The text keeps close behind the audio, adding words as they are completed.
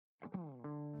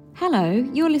Hello,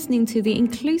 you're listening to the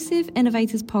Inclusive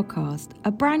Innovators Podcast,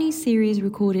 a brand new series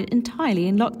recorded entirely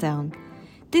in lockdown.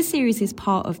 This series is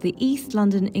part of the East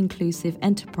London Inclusive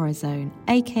Enterprise Zone,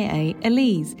 aka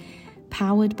ELISE,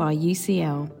 powered by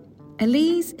UCL.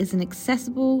 ELISE is an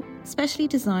accessible, specially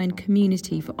designed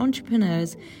community for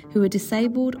entrepreneurs who are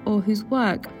disabled or whose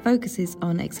work focuses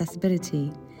on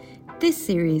accessibility. This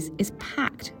series is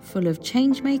packed full of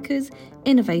change makers,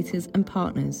 innovators and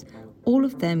partners, all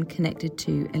of them connected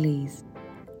to ELISE.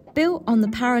 Built on the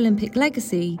Paralympic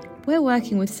legacy, we're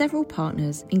working with several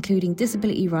partners, including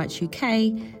Disability Rights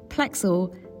UK,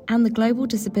 Plexel, and the Global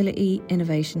Disability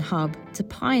Innovation Hub, to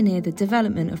pioneer the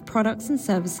development of products and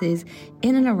services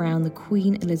in and around the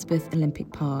Queen Elizabeth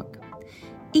Olympic Park.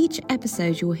 Each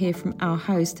episode you'll hear from our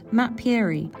host, Matt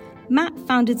Pieri. Matt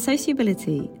founded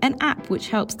Sociability, an app which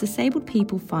helps disabled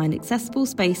people find accessible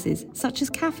spaces such as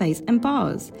cafes and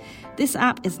bars. This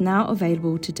app is now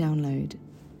available to download.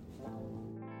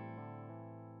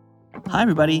 Hi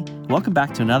everybody, welcome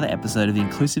back to another episode of the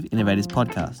Inclusive Innovators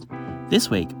Podcast. This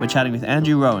week, we're chatting with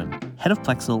Andrew Rowan, head of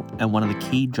Plexel and one of the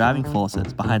key driving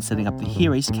forces behind setting up the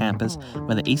Here East campus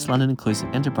where the East London Inclusive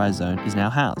Enterprise Zone is now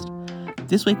housed.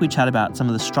 This week we chat about some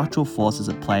of the structural forces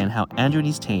at play and how Andrew and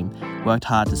his team worked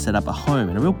hard to set up a home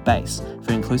and a real base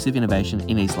for inclusive innovation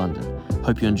in East London.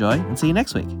 Hope you enjoy and see you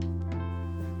next week.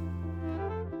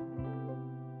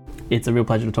 It's a real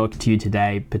pleasure to talk to you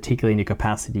today, particularly in your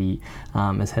capacity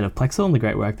as head of Plexel and the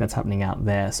great work that's happening out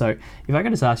there. So if I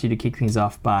could just ask you to kick things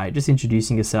off by just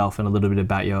introducing yourself and a little bit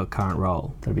about your current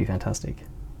role, that'd be fantastic.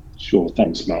 Sure,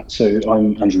 thanks, Matt. So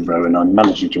I'm Andrew Rowan. I'm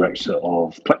Managing Director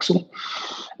of Plexel.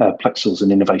 Plexel is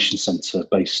an innovation centre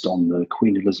based on the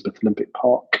Queen Elizabeth Olympic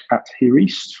Park at Here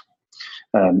East.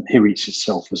 Here East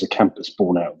itself was a campus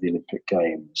born out of the Olympic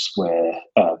Games where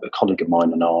a colleague of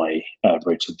mine and I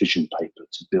wrote a vision paper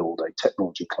to build a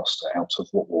technology cluster out of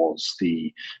what was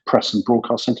the press and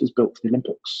broadcast centres built for the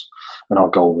Olympics. And our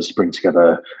goal was to bring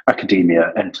together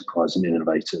academia, enterprise and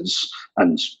innovators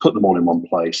and put them all in one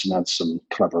place and add some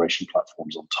collaboration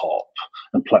platforms on top.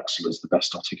 And Plexel is the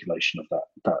best articulation of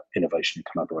that innovation and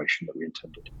collaboration that we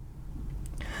intended.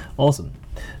 Awesome.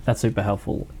 That's super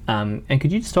helpful. And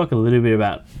could you just talk a little bit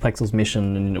about Plexel's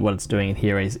mission and what it's doing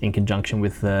here in conjunction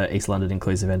with the East London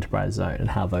Inclusive Enterprise Zone and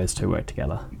how those two work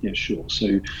together? Yeah, sure.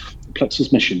 So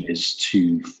Plexel's mission is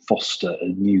to foster a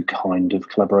new kind of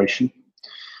collaboration.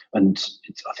 And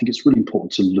I think it's really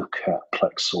important to look at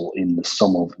Plexel in the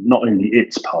sum of not only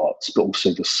its parts, but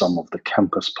also the sum of the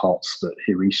campus parts that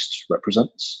Here East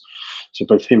represents. So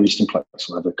both Here East and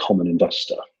Plexel have a common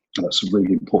investor. And that's a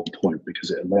really important point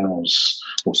because it allows,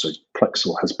 also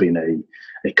Plexel has been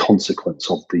a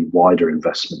consequence of the wider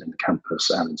investment in the campus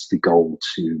and the goal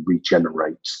to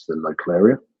regenerate the local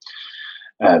area,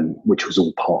 which was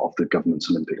all part of the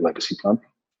government's Olympic legacy plan.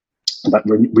 And that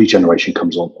regeneration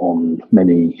comes on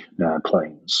many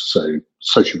planes. So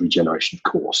social regeneration, of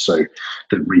course. So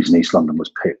the reason East London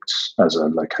was picked as a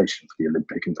location for the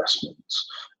Olympic investment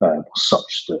was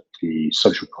such that the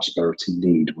social prosperity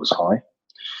need was high.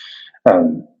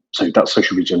 So that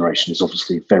social regeneration is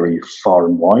obviously very far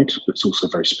and wide, but it's also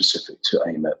very specific to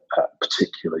aim at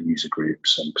particular user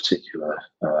groups and particular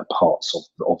parts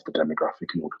of the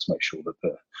demographic in order to make sure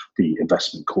that the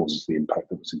investment causes the impact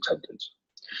that was intended.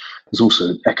 There's also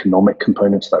an economic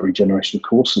component to that regeneration, of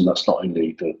course, and that's not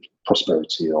only the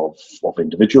prosperity of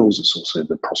individuals, it's also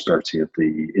the prosperity of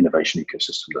the innovation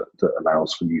ecosystem that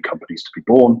allows for new companies to be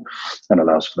born and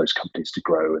allows for those companies to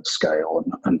grow and scale.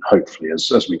 And hopefully,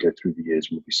 as we go through the years,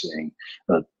 we'll be seeing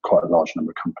quite a large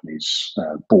number of companies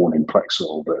born in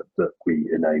Plexel that we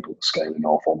enable the scaling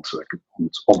of onto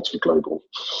a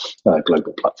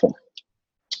global platform.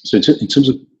 So in terms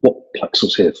of what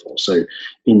Plexel's here for, so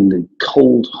in the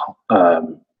cold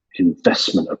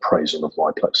investment appraisal of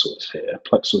why Plexel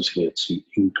is here to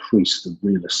increase the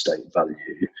real estate value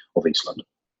of East London.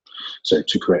 So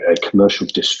to create a commercial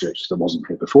district that wasn't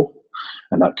here before,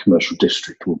 and that commercial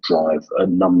district will drive a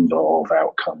number of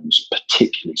outcomes,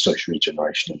 particularly social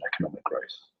regeneration and economic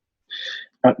growth.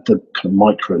 At the kind of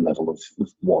micro level of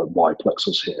why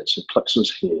Plexel's here, so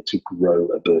Plexel's here to grow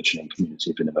a burgeoning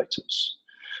community of innovators,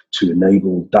 to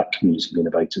enable that community of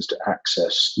innovators to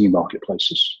access new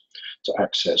marketplaces, to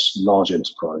access large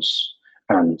enterprise,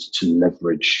 and to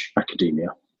leverage academia.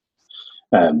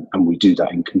 And we do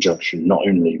that in conjunction not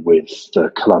only with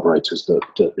the collaborators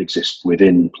that exist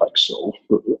within Plexel,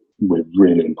 but we're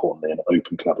really importantly an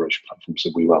open collaboration platform. So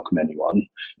we welcome anyone.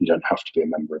 You don't have to be a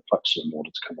member of Plexel in order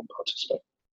to come and participate.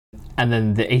 And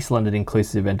then the East London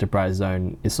Inclusive Enterprise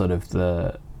Zone is sort of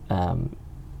the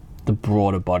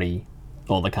broader body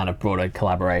or the kind of broader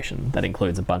collaboration that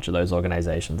includes a bunch of those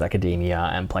organisations, academia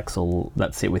and Plexel,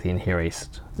 that sit within Here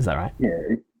East. Is that right?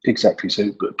 Yeah, exactly.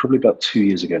 So probably about 2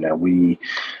 years ago now, we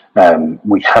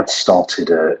had started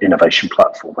an innovation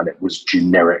platform, and it was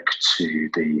generic to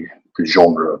the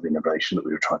genre of innovation that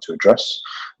we were trying to address.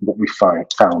 What we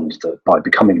found that by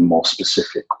becoming more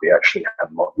specific, we actually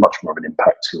had much more of an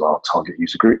impact to our target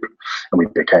user group, and we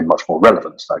became much more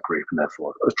relevant to that group, and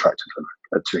therefore attracted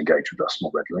them to engage with us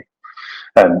more readily.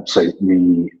 So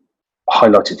we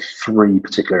highlighted 3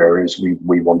 particular areas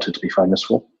we wanted to be famous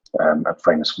for. And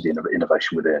famous for the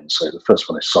innovation within. So the first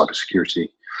one is cybersecurity,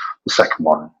 the second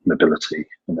one, mobility,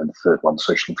 and then the third one,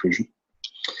 social inclusion.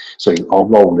 So our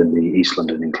role in the East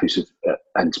London Inclusive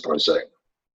Enterprise Zone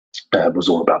was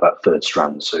all about that third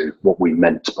strand. So what we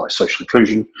meant by social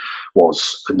inclusion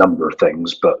was a number of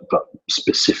things, but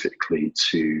specifically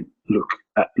to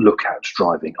look at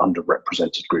driving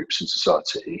underrepresented groups in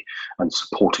society and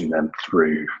supporting them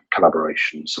through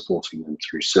collaboration, supporting them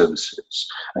through services,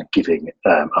 and giving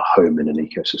a home in an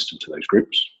ecosystem to those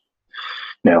groups.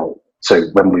 Now, so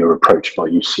when we were approached by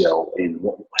UCL in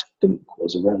what I think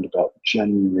was around about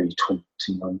January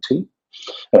 2019,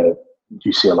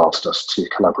 UCL asked us to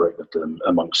collaborate with them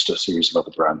amongst a series of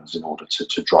other brands in order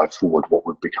to drive forward what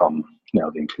would become now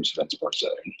the Inclusive Enterprise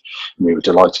Zone. And we were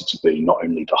delighted to be not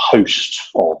only the host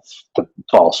of the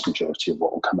vast majority of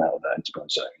what will come out of the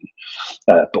Enterprise Zone,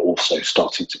 but also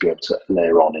starting to be able to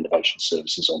layer on innovation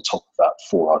services on top of that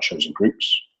for our chosen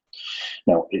groups.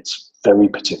 Now, it's very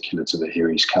particular to the Here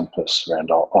East campus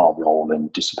around our role in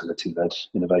disability-led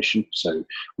innovation. So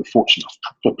we're fortunate enough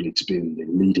probably to be in the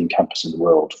leading campus in the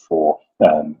world for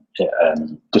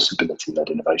disability-led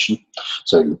innovation.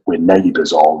 So we're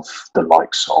neighbours of the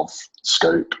likes of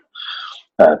Scope,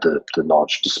 the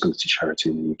large disability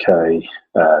charity in the UK,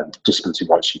 Disability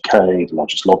Rights UK, the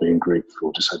largest lobbying group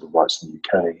for disabled rights in the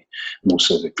UK, and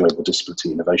also the Global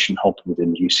Disability Innovation Hub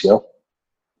within UCL.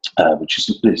 Which is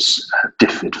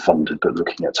DFID funded, but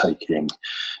looking at taking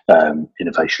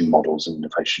innovation models and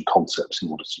innovation concepts in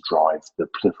order to drive the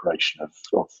proliferation of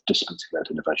disability-led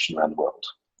innovation around the world.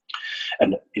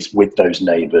 And it's with those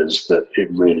neighbours that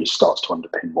it really starts to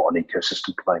underpin what an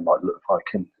ecosystem play might look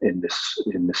like in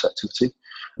this activity.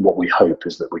 And what we hope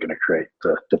is that we're going to create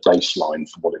the baseline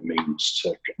for what it means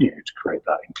to create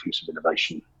that inclusive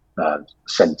innovation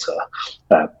centre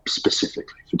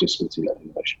specifically for disability-led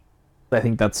innovation. I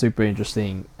think that's super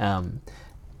interesting,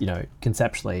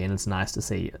 conceptually, and it's nice to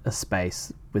see a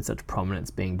space with such prominence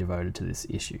being devoted to this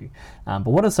issue. But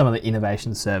what are some of the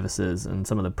innovation services and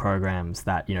some of the programs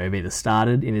that, have either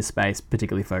started in this space,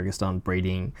 particularly focused on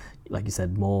breeding, like you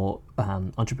said, more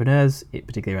entrepreneurs,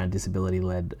 particularly around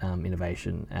disability-led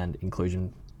innovation and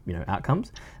inclusion,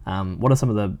 outcomes? What are some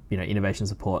of the, innovation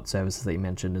support services that you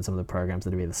mentioned and some of the programs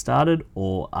that have either started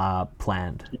or are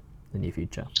planned the near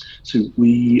future? So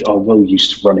we are well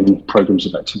used to running programs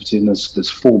of activity, and there's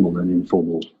formal and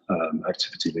informal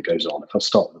activity that goes on. If I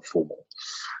start with the formal,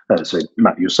 so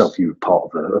Matt, yourself, you were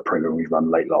part of a program we ran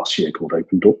late last year called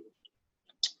Open Door,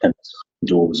 and Open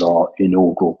Door was our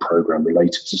inaugural program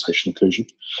related to social inclusion.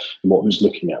 And what it was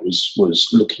looking at was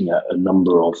looking at a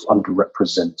number of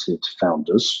underrepresented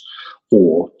founders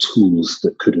or technology tools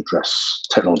that could address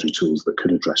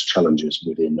challenges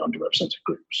within underrepresented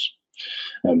groups.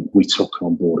 We took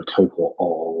on board a cohort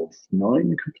of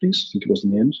 9 companies, I think it was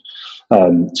in the end,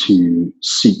 to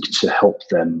seek to help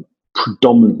them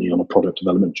predominantly on a product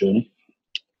development journey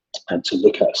and to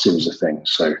look at a series of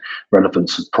things. So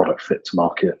relevance of product fit to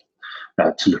market,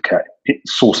 to look at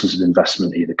sources of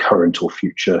investment, either current or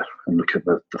future, and look at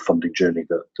the funding journey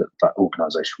that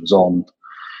organisation was on.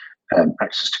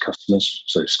 Access to customers,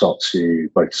 so start to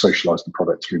both socialise the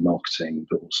product through marketing,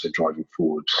 but also driving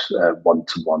forward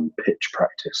one-to-one pitch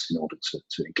practice in order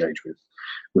to engage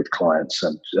with clients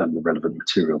and the relevant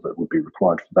material that would be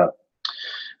required for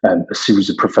that. A series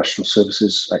of professional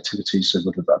services activities, so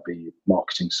whether that be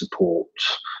marketing support,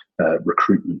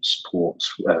 recruitment support,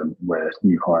 where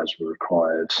new hires were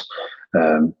required,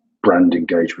 brand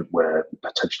engagement where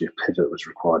potentially a pivot was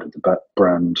required of the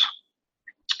brand,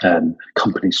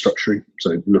 company structuring,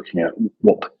 so looking at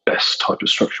what the best type of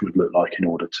structure would look like in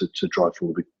order to drive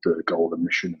forward the goal and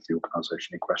mission of the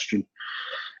organisation in question,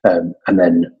 and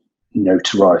then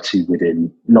notoriety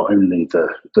within not only the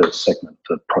segment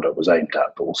the product was aimed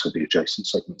at, but also the adjacent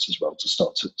segments as well, to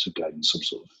start to gain some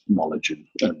sort of knowledge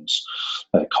and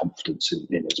confidence in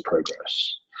its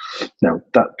progress. Now,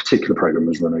 that particular program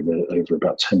was run over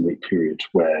about a 10-week period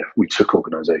where we took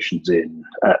organisations in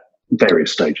at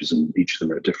various stages, and each of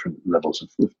them are at different levels of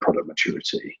product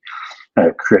maturity,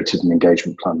 created an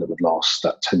engagement plan that would last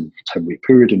that 10-week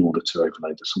period in order to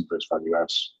overlay some of those value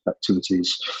add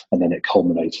activities. And then it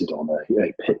culminated on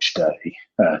a pitch day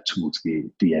towards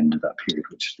the end of that period,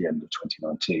 which is the end of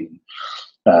 2019.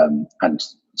 And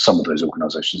some of those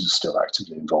organisations are still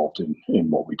actively involved in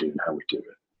what we do and how we do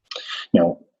it.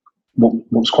 Now, what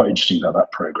was quite interesting about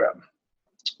that programme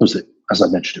was that, as I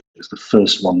mentioned, it was the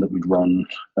first one that we'd run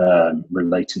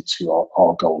related to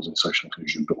our goals in social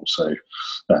inclusion, but also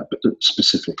but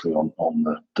specifically on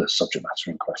the subject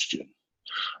matter in question.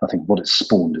 I think what it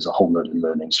spawned is a whole load of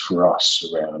learnings for us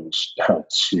around how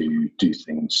to do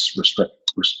things,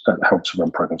 how to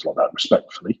run programs like that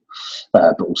respectfully,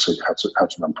 but also how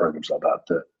to run programs like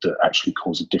that actually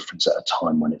cause a difference at a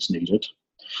time when it's needed.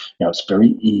 Now, it's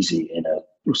very easy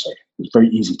it's very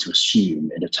easy to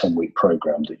assume in a 10-week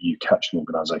program that you catch an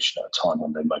organisation at a time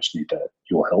when they most need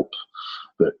your help,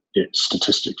 but it's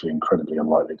statistically incredibly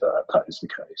unlikely that is the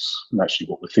case. And actually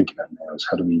what we're thinking about now is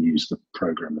how do we use the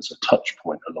program as a touch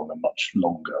point along a much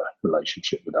longer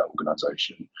relationship with that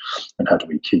organisation, and how do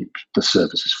we keep the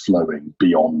services flowing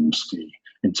beyond the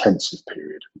intensive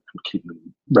period and keep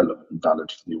them relevant and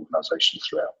valid for the organisation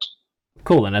throughout.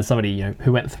 Cool. And as somebody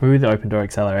who went through the Open Door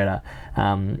Accelerator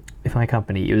with my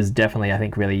company, it was definitely, I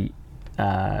think, really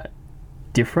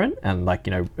different and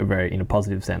very in a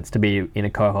positive sense to be in a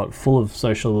cohort full of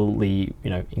socially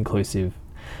inclusive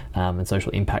and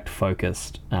social impact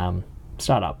focused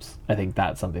startups. I think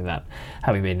that's something that,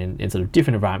 having been in sort of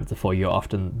different environments before, you're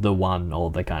often the one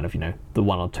or the kind of the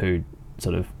one or two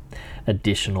sort of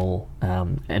additional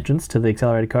entrance to the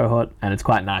accelerated cohort, and it's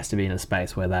quite nice to be in a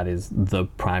space where that is the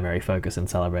primary focus and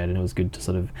celebrate. And it was good to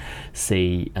sort of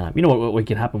see what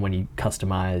can happen when you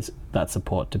customize that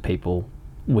support to people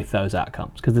with those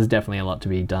outcomes, because there's definitely a lot to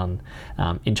be done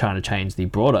in trying to change the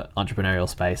broader entrepreneurial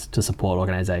space to support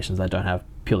organizations that don't have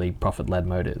purely profit-led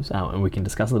motives, and we can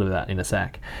discuss a little bit of that in a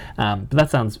sec. But that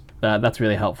sounds that's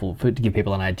really helpful to give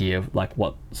people an idea of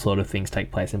what sort of things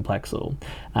take place in Plexel.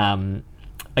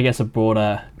 I guess a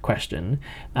broader question,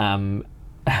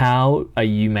 how are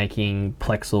you making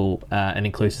Plexel an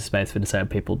inclusive space for disabled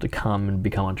people to come and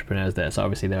become entrepreneurs there? So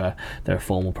obviously there are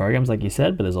formal programs, like you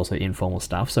said, but there's also informal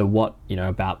stuff. So what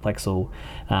about Plexel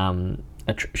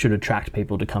should attract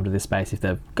people to come to this space if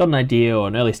they've got an idea or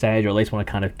an early stage, or at least want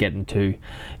to kind of get into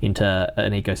an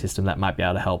ecosystem that might be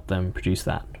able to help them produce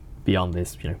that beyond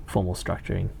this formal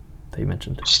structuring that you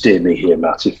mentioned? Steer me here,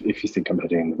 Matt, if you think I'm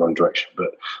heading in the wrong direction,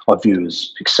 but I view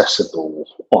as accessible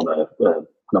on a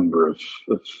number of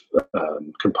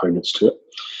components to it.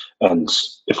 And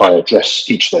if I address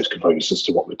each of those components as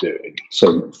to what we're doing,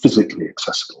 so physically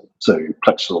accessible. So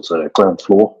Plexel's a ground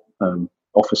floor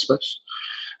office space.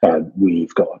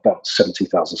 We've got about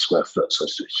 70,000 square foot, so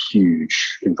it's a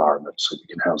huge environment. So we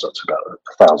can house up to about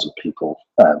 1,000 people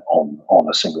on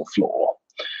a single floor.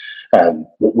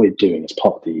 What we're doing as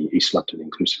part of the East London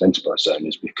Inclusive Enterprise Zone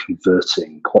is we're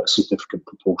converting quite a significant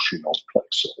proportion of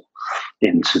Plexel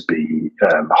into be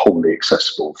wholly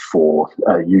accessible for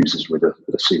users with a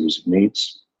series of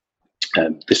needs.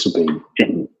 This will be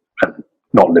in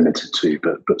not limited to,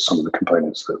 but some of the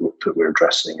components that we're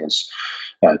addressing is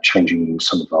changing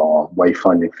some of our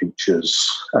wayfinding features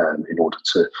in order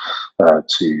to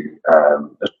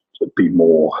be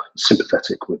more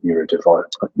sympathetic with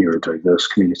neurodiverse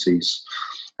communities.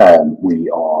 We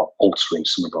are altering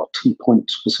some of our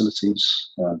T-point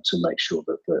facilities to make sure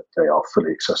that they are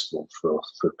fully accessible for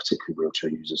particularly wheelchair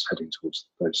users heading towards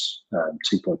those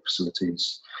T-point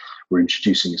facilities. We're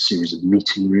introducing a series of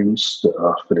meeting rooms that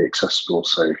are fully accessible,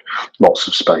 so lots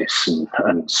of space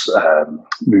and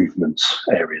movement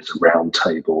areas around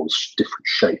tables, different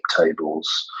shaped tables.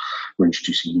 We're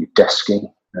introducing new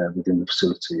desking within the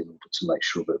facility in order to make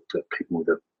sure that people with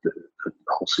a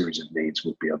whole series of needs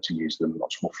would be able to use them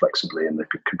much more flexibly, and they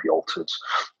could be altered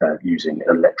using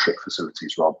electric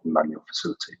facilities rather than manual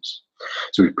facilities.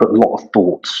 So we've put a lot of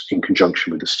thought in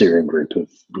conjunction with the steering group of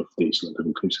the East London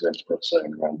Inclusive Enterprise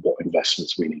Zone around what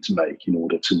investments we need to make in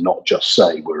order to not just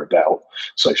say we're about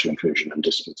social inclusion and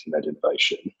disability-led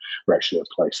innovation. We're actually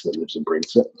a place that lives and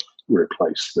breathes it. We're a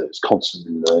place that's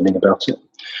constantly learning about it.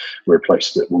 We're a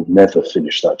place that will never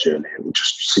finish that journey. We'll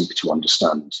just seek to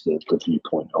understand the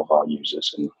viewpoint of our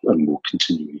users and will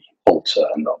continually alter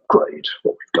and upgrade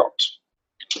what we've got.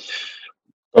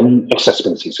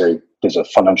 Accessibility, so there's a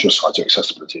financial side to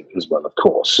accessibility as well, of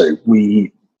course. So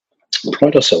we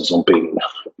pride ourselves on being,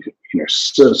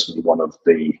 certainly one of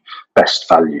the best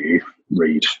value,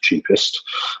 read cheapest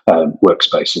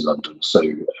workspace in London. So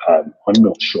I'm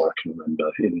not sure I can remember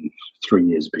in 3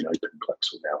 years of being open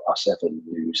Plexel now, us ever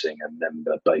losing a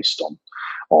member based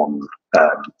on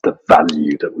the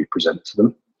value that we present to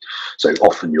them. So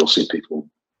often you'll see people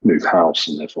move house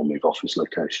and therefore move office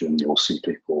location. You'll see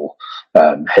people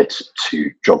head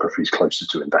to geographies closer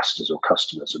to investors or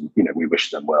customers, and we wish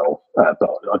them well. But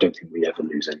I don't think we ever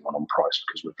lose anyone on price,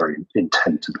 because we're very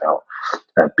intent about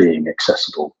being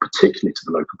accessible, particularly to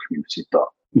the local community, but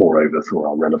moreover for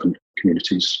our relevant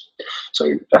communities.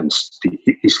 So, and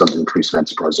the East London Inclusive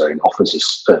Enterprise Zone offers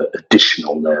us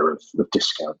additional layer of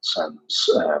discounts and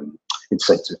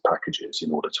incentive packages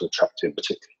in order to attract in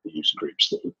particularly the user groups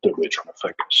that we're trying to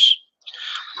focus.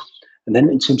 And then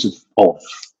in terms of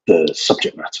the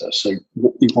subject matter, so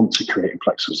what we want to create in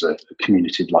Plexel is a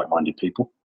community of like-minded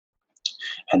people.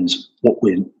 And what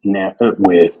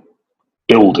we're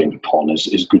building upon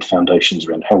is good foundations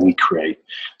around how we create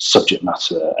subject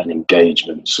matter and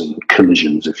engagements and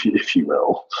collisions, if you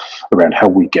will, around how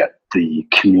we get the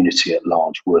community at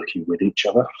large working with each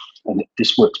other. And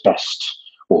this works best,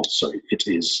 it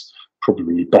is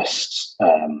probably best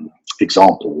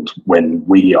exampled when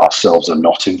we ourselves are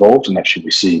not involved, and actually we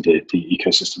see the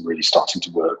ecosystem really starting to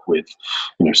work with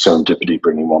serendipity,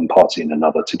 bringing one party and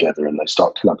another together, and they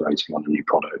start collaborating on a new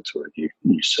product or a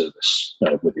new service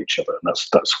with each other, and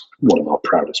that's one of our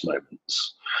proudest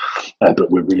moments.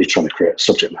 But we're really trying to create a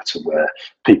subject matter where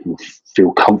people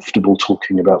feel comfortable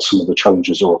talking about some of the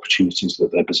challenges or opportunities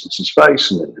that their businesses face,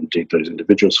 and indeed those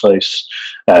individuals face,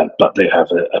 but they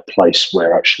have a place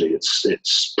where actually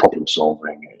it's problem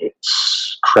solving,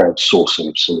 it's crowdsourcing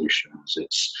of solutions,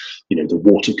 it's the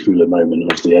water cooler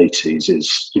moment of the 80s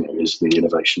is the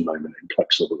innovation moment in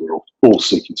Plexel that we're all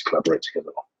seeking to collaborate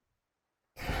together on.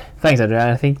 Thanks, Andrew.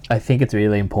 I think it's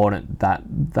really important that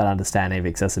understanding of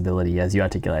accessibility, as you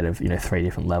articulated, of 3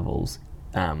 different levels,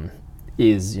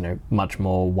 is much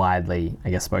more widely, I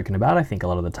guess, spoken about. I think a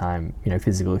lot of the time,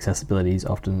 physical accessibility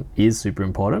is super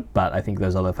important, but I think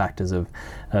those other factors of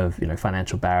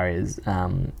financial barriers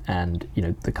and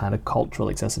the kind of cultural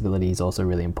accessibility is also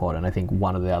really important. I think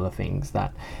one of the other things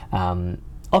that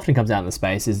often comes out in the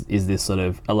space is this sort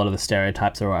of a lot of the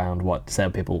stereotypes around what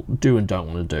disabled people do and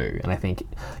don't want to do. And I think,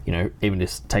 even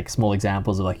just take small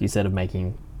examples of, like you said, of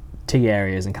making tea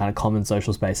areas and kind of common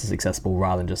social spaces accessible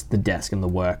rather than just the desk and the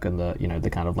work and the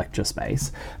kind of lecture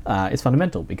space is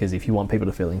fundamental, because if you want people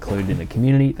to feel included in a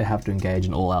community, they have to engage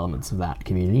in all elements of that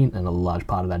community, and a large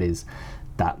part of that is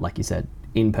that, like you said,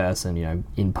 in person,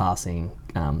 in passing,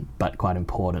 but quite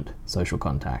important social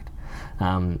contact.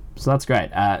 So that's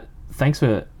great. Thanks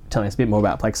for telling us a bit more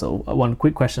about Plexel. One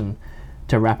quick question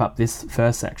to wrap up this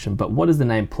first section, but what does the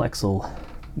name Plexel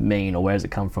mean, or where does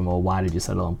it come from, or why did you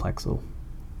settle on Plexel?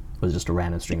 Was it just a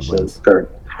random string of words? Very,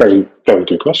 very, very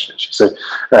good question. So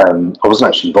I wasn't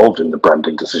actually involved in the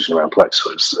branding decision around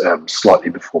Plexel. It was slightly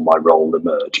before my role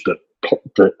emerged,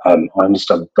 but I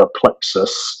understand that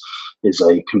plexus is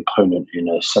a component in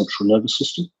a central nervous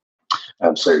system.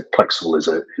 So Plexel is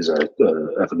a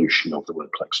evolution of the word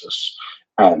plexus.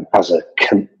 As a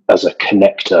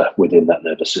connector within that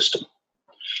nervous system.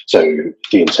 So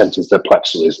the intent is that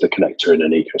Plexel is the connector in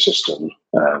an ecosystem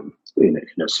in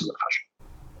a similar fashion.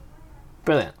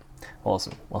 Brilliant.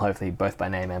 Awesome. Well, hopefully both by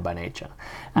name and by nature.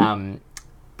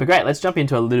 But great, let's jump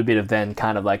into a little bit of then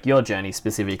kind of like your journey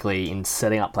specifically in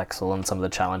setting up Plexel and some of the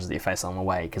challenges that you face along the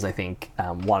way, because I think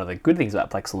one of the good things about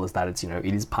Plexel is that it's, it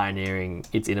is pioneering,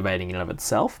 it's innovating in and of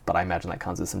itself, but I imagine that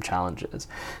comes with some challenges.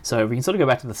 So if we can sort of go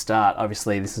back to the start,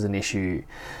 obviously this is an issue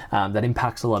that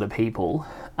impacts a lot of people,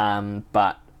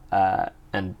 but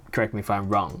and correct me if I'm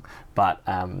wrong, but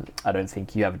I don't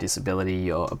think you have a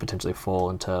disability or potentially fall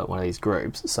into one of these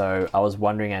groups. So I was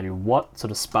wondering, Andrew, what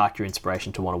sort of sparked your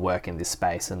inspiration to want to work in this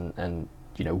space, and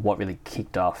what really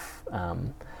kicked off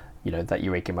that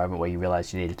eureka moment where you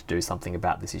realised you needed to do something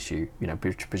about this issue,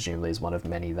 which presumably is one of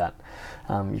many that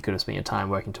you could have spent your time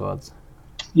working towards.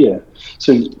 Yeah,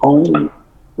 so I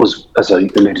was, as I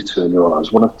alluded to earlier on, I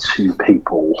was one of 2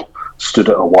 people stood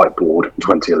at a whiteboard in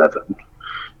 2011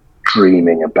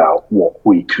 dreaming about what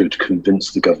we could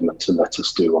convince the government to let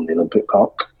us do on the Olympic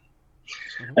Park.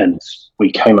 Mm-hmm. And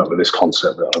we came up with this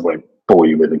concept that I won't bore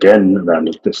you with again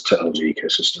around this technology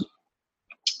ecosystem.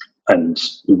 And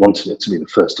we wanted it to be the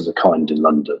first of a kind in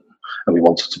London. And we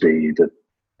wanted to be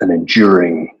an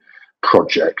enduring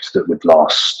project that would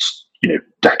last,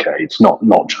 decades, not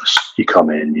just you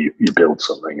come in, you build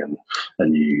something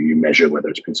and you measure whether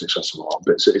it's been successful or not,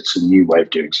 but it's a new way of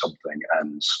doing something,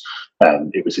 and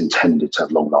it was intended to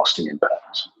have long-lasting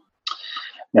impact.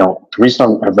 Now, the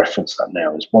reason I reference that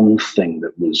now is one thing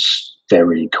that was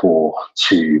very core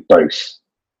to both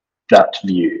that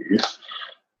view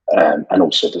and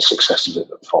also the success of it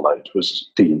that followed was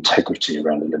the integrity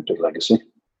around Olympic legacy.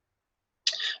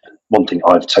 One thing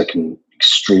I've taken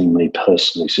extremely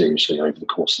personally seriously over the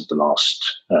course of the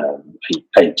last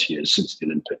 8 years since the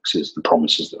Olympics is the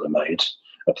promises that were made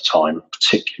at the time,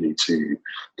 particularly to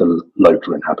the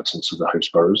local inhabitants of the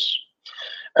host boroughs.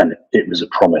 And it was a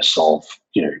promise of,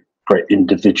 great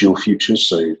individual futures,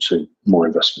 so to more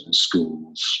investment in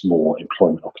schools, more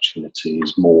employment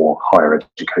opportunities, more higher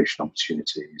education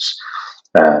opportunities,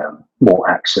 more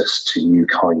access to new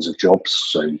kinds of jobs,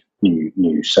 so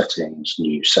new settings,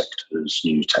 new sectors,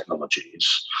 new technologies,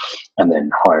 and then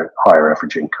higher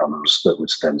average incomes that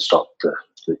would then start the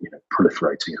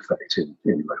proliferating effect in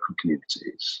local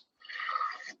communities.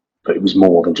 But it was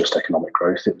more than just economic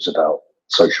growth. It was about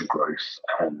social growth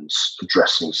and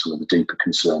addressing some of the deeper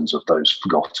concerns of those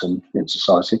forgotten in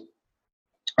society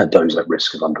and those at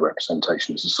risk of underrepresentation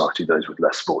in society, those with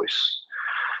less voice.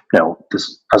 Now,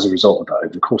 as a result of that,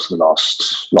 over the course of the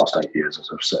last 8 years, as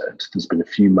I've said, there's been a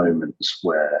few moments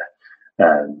where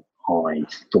I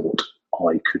thought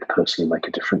I could personally make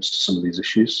a difference to some of these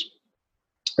issues.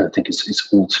 And I think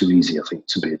it's all too easy,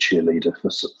 to be a cheerleader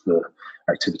for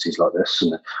activities like this.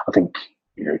 And I think,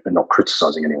 and not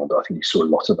criticising anyone, but I think you saw a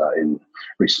lot of that in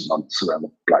recent months around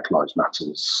the Black Lives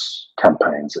Matters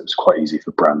campaigns. It was quite easy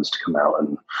for brands to come out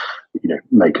and,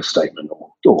 make a statement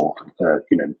or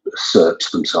assert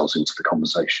themselves into the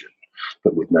conversation,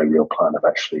 but with no real plan of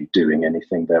actually doing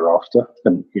anything thereafter.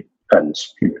 And I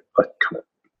kind of,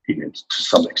 to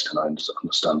some extent, I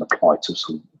understand the plight of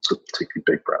some particularly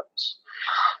big brands.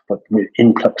 But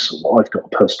in Plexel, what I've got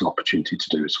a personal opportunity to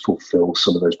do is fulfil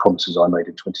some of those promises I made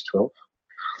in 2012.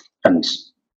 And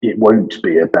it won't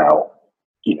be about,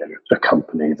 a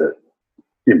company that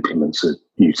implements a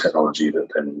new technology that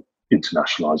then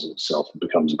internationalizes itself and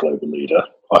becomes a global leader.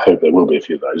 I hope there will be a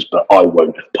few of those, but I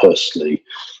won't have personally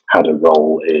had a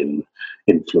role in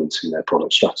influencing their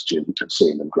product strategy and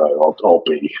seeing them grow. I'll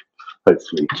be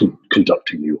hopefully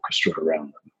conducting the orchestra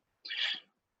around them.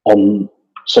 On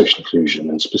social inclusion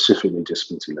and specifically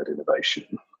disability-led innovation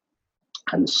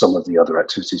and some of the other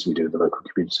activities we do in the local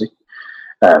community,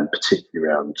 particularly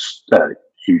around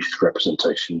youth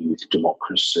representation, youth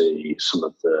democracy, some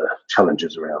of the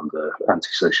challenges around the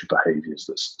antisocial behaviours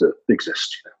that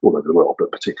exist all over the world,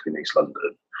 but particularly in East London.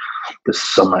 There's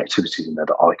some activities in there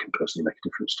that I can personally make a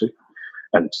difference to.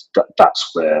 And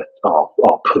that's where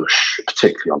our push,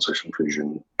 particularly on social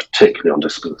inclusion, particularly on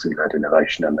disability-led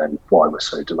innovation, and then why we're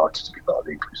so delighted to be part of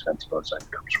the Inclusive Enterprise Zone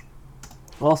comes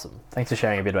from. Awesome. Thanks for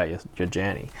sharing a bit about your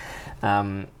journey.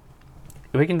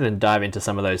 We can then dive into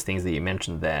some of those things that you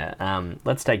mentioned there.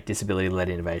 Let's take disability-led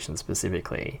innovation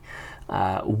specifically.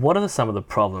 What are some of the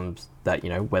problems that,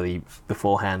 whether you,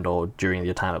 beforehand or during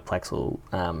your time at Plexel,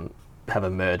 have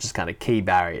emerged as kind of key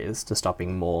barriers to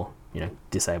stopping more,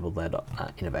 disabled-led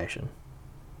innovation?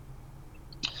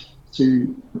 So,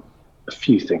 a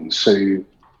few things. So,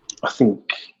 I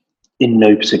think in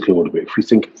no particular order, but if we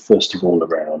think first of all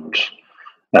around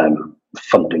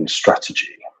funding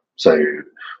strategy. So,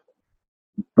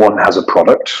 one has a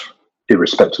product,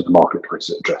 irrespective of the marketplace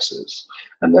it addresses,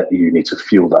 and that you need to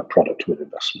fuel that product with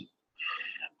investment.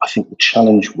 I think the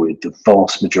challenge with the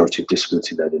vast majority of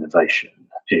disability-led innovation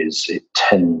is it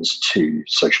tends to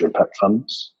social impact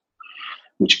funds,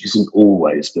 which isn't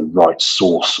always the right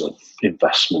source of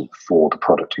investment for the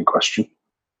product in question,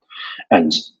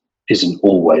 and isn't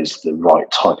always the right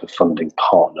type of funding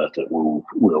partner that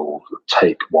will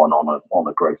take one on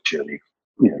a growth journey,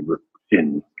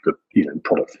 in the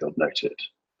product field noted.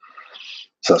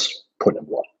 So that's point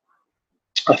number one.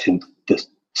 I think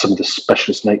some of the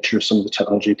specialist nature of some of the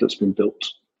technology that's been built,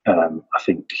 I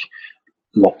think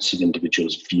lots of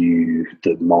individuals view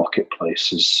the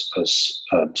marketplace as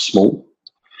small.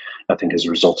 I think as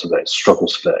a result of that, it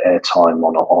struggles for airtime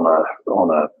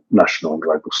on a national and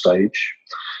global stage,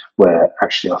 where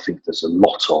actually I think there's a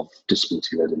lot of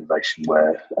disability-led innovation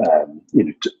where,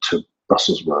 to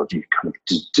Russell's world, you kind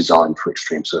of design for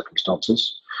extreme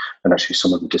circumstances. And actually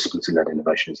some of the disability-led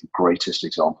innovation is the greatest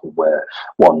example where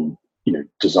one,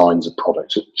 designs a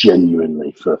product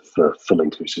genuinely for full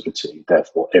inclusivity.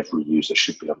 Therefore, every user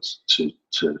should be able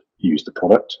to use the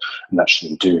product. And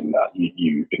actually in doing that,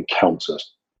 you encounter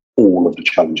all of the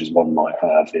challenges one might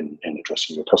have in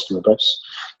addressing your customer base.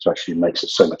 So actually it makes it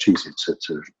so much easier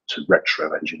to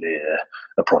retro engineer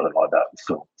a product like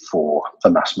that for a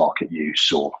mass market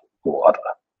use or other.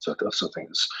 So I think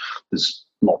there's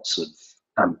lots of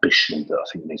ambition that I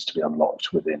think needs to be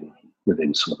unlocked within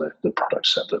some of the product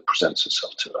set that presents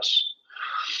itself to us.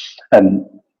 And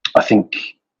I think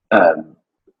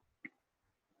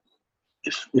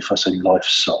if I say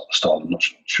lifestyle, I'm not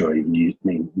sure I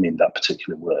mean that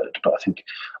particular word, but I think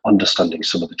understanding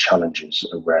some of the challenges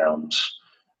around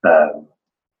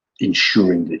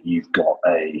ensuring that you've got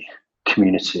a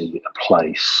community, a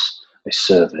place, a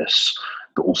service,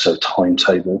 but also a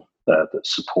timetable that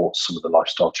supports some of the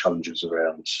lifestyle challenges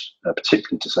around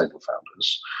particularly disabled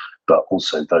founders, but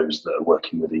also those that are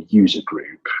working with a user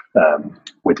group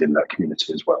within that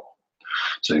community as well.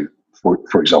 So,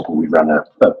 for example, we ran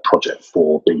a project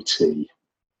for BT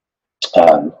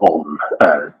on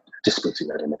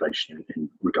disability-led innovation in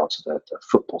regard to the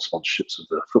football sponsorships of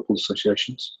the football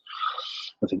associations.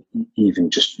 I think even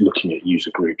just looking at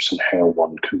user groups and how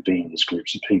one convenes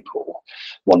groups of people,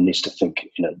 one needs to think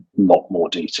in a lot more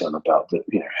detail about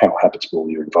how habitable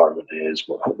your environment is,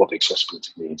 what the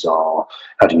accessibility needs are,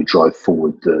 how do you drive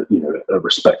forward a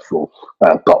respectful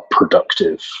but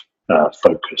productive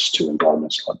focus to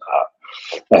environments like that.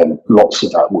 And lots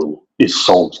of that is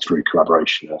solved through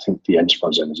collaboration. I think the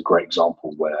Enterprise Zone is a great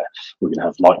example where we're going to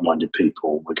have like-minded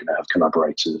people, we're going to have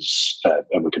collaborators,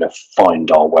 and we're going to find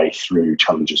our way through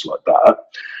challenges like that,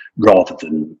 rather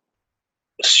than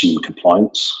assume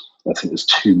compliance. I think there's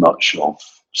too much of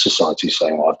society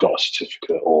saying, well, I've got a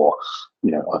certificate, or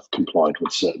I've complied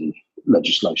with certain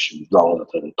legislation, rather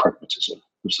than pragmatism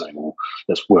of saying, well,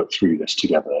 let's work through this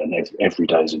together, and every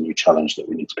day is a new challenge that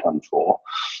we need to plan for,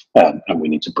 and we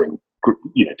need to bring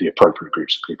the appropriate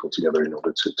groups of people together in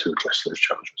order to address those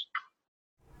challenges.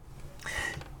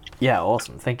 Yeah,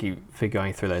 awesome. Thank you for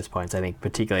going through those points. I think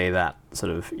particularly that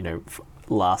sort of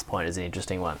last point is an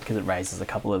interesting one, because it raises a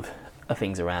couple of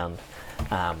things around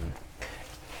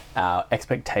our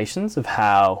expectations of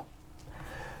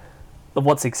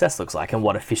what success looks like, and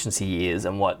what efficiency is,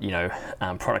 and what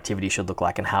productivity should look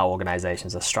like, and how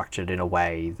organizations are structured in a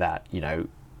way that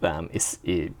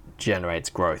it generates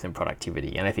growth and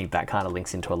productivity. And I think that kind of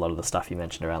links into a lot of the stuff you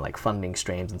mentioned around like funding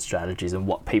streams and strategies, and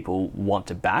what people want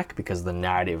to back, because the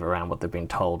narrative around what they've been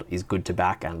told is good to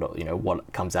back, and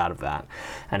what comes out of that,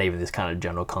 and even this kind of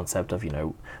general concept of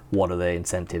what are the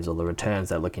incentives or the returns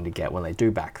they're looking to get when they do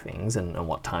back things, and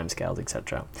what timescales,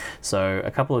 etc. So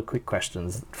a couple of quick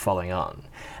questions following on.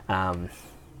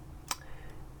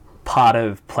 Part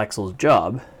of Plexel's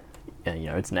job,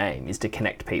 its name, is to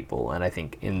connect people, and I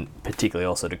think in particularly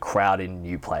also to crowd in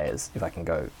new players, if I can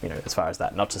go as far as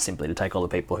that, not just simply to take all the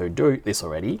people who do this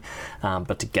already,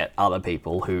 but to get other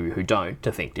people who don't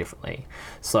to think differently.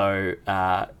 So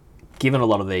given a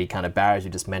lot of the kind of barriers you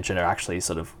just mentioned are actually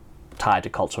sort of tied to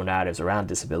cultural narratives around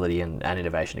disability and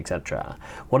innovation, etc.,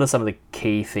 what are some of the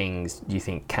key things you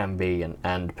think can be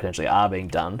and potentially are being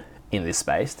done in this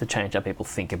space to change how people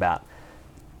think about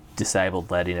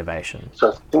disabled-led innovation?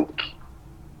 So I think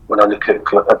when I look at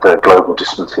the Global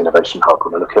Disability Innovation Hub,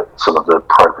 when I look at some of the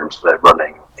programs they're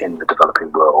running in the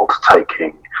developing world,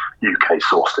 taking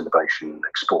UK-sourced innovation and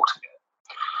exporting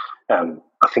it,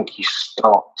 I think you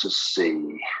start to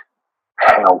see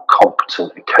how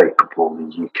competent and capable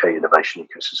the UK innovation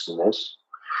ecosystem is.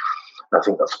 And I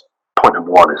think that's point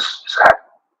number one, is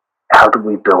how do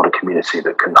we build a community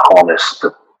that can harness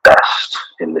the best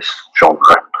in this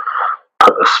genre,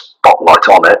 put a spotlight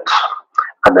on it,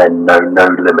 and then know no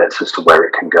limits as to where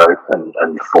it can go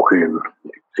and for whom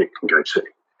it can go to.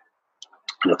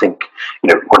 And I think,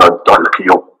 when I look at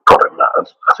your product, Matt,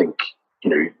 I think,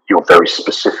 your very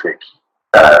specific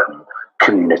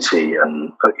community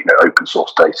and open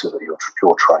source data that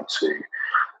you're trying to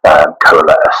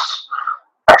coalesce,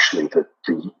 actually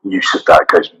the use of that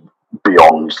goes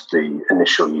beyond the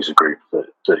initial user group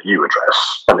that you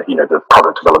address, and the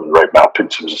product development roadmap in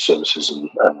terms of services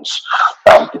and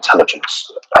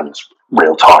intelligence and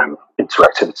real-time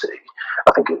interactivity.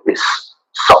 I think it is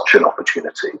such an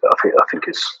opportunity that I think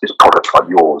is products like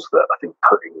yours that I think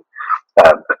putting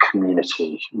a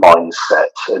community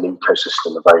mindset, an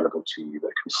ecosystem available to you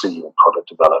that can see your product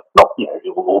develop. Not,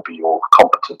 it will all be your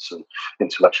competence and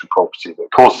intellectual property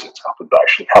that causes it to happen, but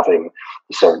actually having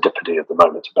the serendipity of the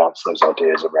moment to bounce those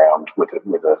ideas around with a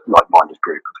like-minded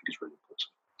group, I think is really important.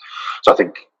 So I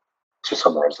think, to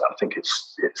summarise that, I think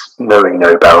it's knowing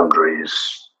no boundaries,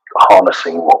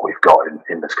 harnessing what we've got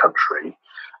in this country.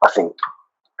 I think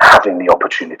having the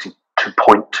opportunity to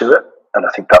point to it. And I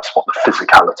think that's what the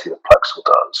physicality of Plexel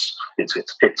does.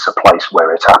 It's a place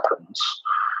where it happens,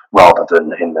 rather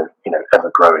than in the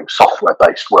ever-growing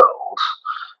software-based world,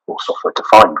 or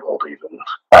software-defined world even.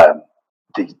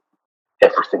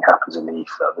 Everything happens in the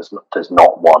ether. There's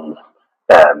not one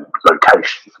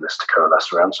location for this to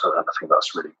coalesce around. So I think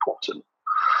that's really important.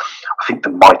 I think the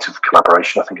might of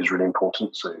collaboration, I think, is really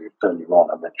important. So earlier on,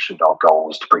 I mentioned our goal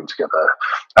is to bring together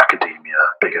academia,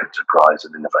 big enterprise,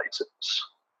 and innovators.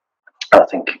 I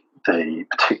think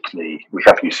particularly we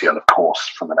have UCL, of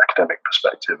course, from an academic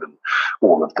perspective, and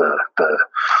all of the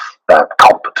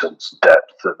competence,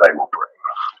 depth that they will bring.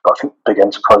 But I think big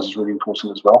enterprise is really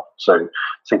important as well. So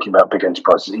thinking about big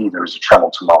enterprises either as a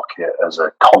channel to market, as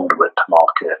a conduit to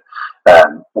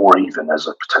market, or even as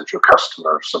a potential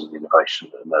customer of some of the innovation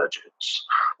that emerges.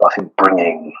 But I think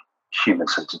bringing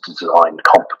human-centered design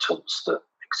competence that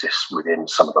exists within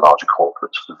some of the larger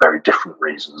corporates for very different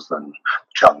reasons than the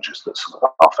challenges that some of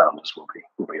our founders will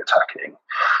be attacking.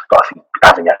 But I think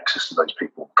having access to those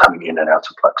people coming in and out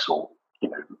of Plexel,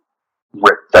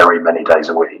 very many days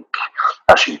a week,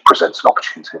 actually presents an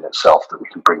opportunity in itself that we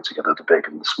can bring together the big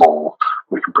and the small.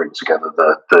 We can bring together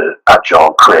the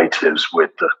agile creatives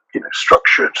with the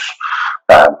structured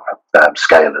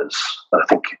scalers. And I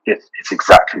think it's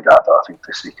exactly that I think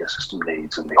this ecosystem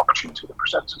needs, and the opportunity that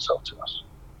presents itself to us.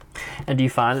 And do you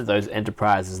find that those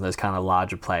enterprises and those kind of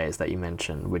larger players that you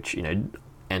mentioned, which end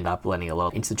up lending a lot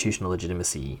of institutional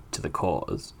legitimacy to the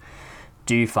cause,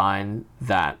 do you find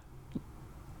that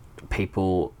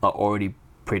people are already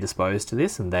predisposed to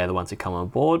this and they're the ones who come on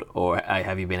board, or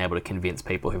have you been able to convince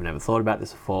people who've never thought about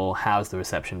this before? How's the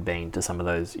reception been to some of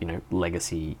those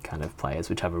legacy kind of players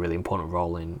which have a really important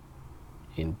role in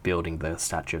building the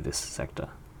stature of this sector?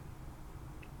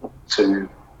 So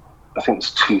I think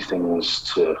there's two things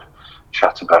to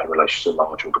chat about in relation to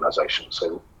large organisations.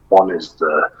 So one is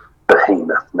the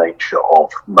behemoth nature of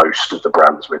most of the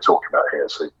brands we're talking about here.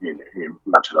 So you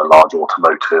imagine a large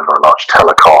automotive or a large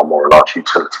telecom or a large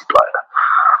utility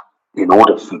player. In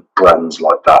order for brands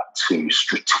like that to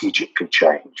strategically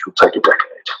change, will take a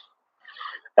decade.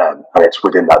 And it's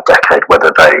within that decade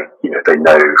whether they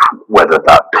know whether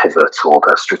that pivot or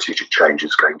their strategic change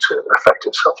is going to affect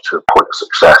itself to a point of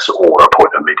success or a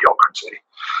point of mediocrity.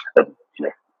 And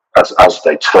as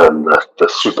they turn the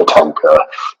super tanker,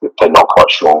 they're not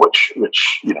quite sure which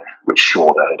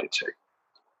shore they're headed to.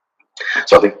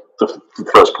 So I think the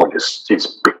first point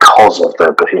is because of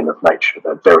their behemoth nature,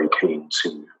 they're very keen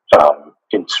to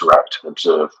interact and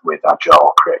observe with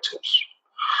agile creatives.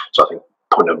 So I think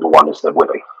point number one is they're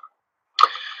willing.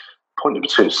 Point number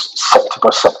two is sector by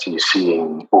sector, you're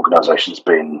seeing organisations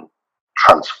being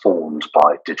transformed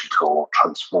by digital,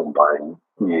 transformed by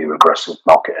new aggressive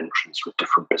market entrants with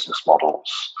different business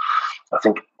models. I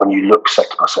think when you look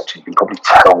sector by sector, you can probably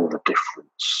tell the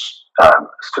difference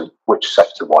as to which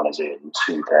sector one is in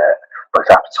to their both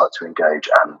appetite to engage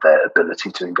and their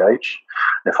ability to engage.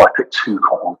 And if I pick two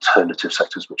quite alternative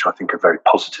sectors, which I think are very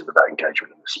positive about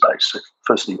engagement in this space, so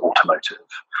firstly automotive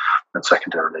and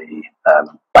secondarily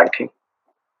banking.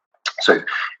 So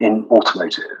in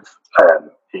automotive,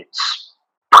 it's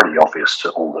pretty obvious to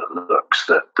all that looks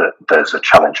that there's a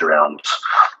challenge around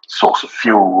source of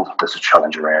fuel, there's a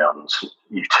challenge around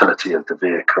utility of the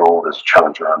vehicle, there's a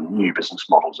challenge around new business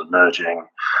models emerging.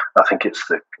 I think it's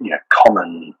the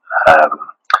common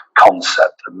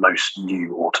concept that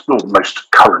most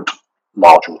current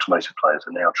large automotive players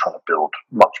are now trying to build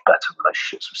much better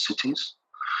relationships with cities,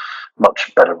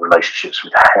 much better relationships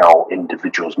with how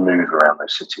individuals move around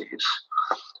those cities,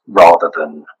 rather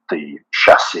than the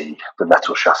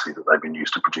metal chassis that they've been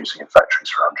used to producing in factories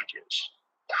for 100 years.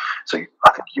 So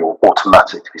I think you're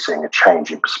automatically seeing a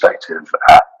change in perspective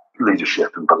at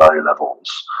leadership and below levels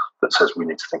that says we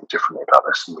need to think differently about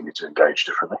this and we need to engage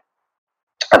differently.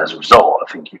 And as a result,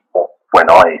 I think when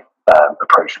I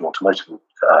approach an automotive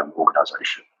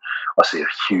organisation, I see a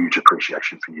huge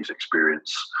appreciation for user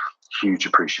experience, huge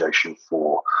appreciation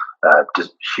for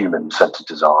human-centered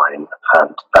design,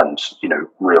 and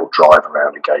real drive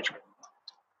around engagement.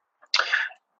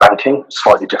 Banking,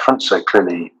 slightly different, so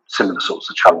clearly similar sorts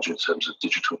of challenges in terms of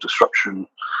digital disruption,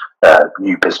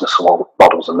 new business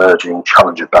models emerging,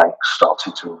 challenger banks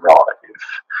starting to arrive,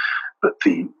 but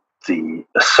the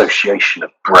association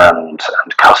of brand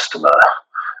and customer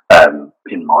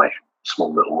in my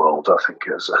small little world, I think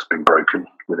has been broken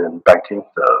within banking.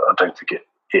 I don't think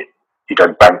you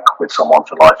don't bank with someone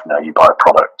for life now. You buy a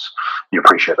product, you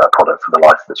appreciate that product for the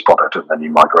life of its product, and then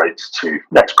you migrate to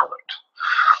next product.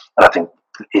 And I think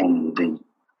in the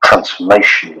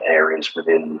transformation areas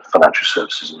within financial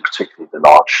services, and particularly the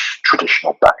large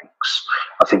traditional banks,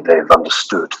 I think they've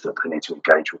understood that they need to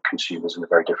engage with consumers in a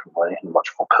very different way, in a much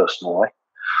more personal way.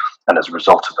 And as a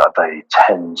result of that, they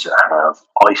tend to have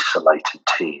isolated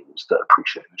teams that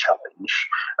appreciate the challenge,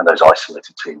 and those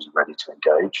isolated teams are ready to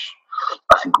engage.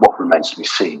 I think what remains to be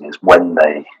seen is when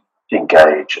they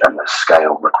engage and there's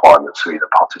scale requirements for either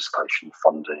participation,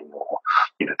 funding, or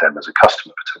them as a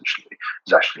customer potentially,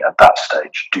 is actually at that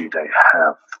stage, do they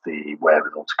have the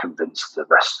wherewithal to convince the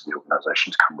rest of the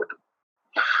organisation to come with them?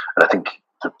 And I think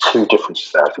the two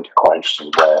differences there I think are quite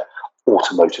interesting, where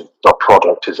automotive, the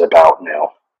product is about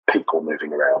now people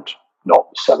moving around, not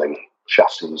selling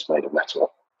chassis made of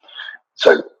metal.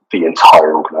 So the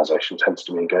entire organisation tends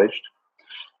to be engaged.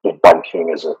 In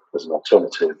banking, as an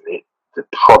alternative, the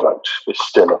product is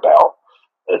still about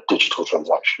a digital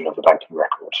transaction of a banking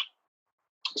record.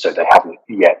 So they haven't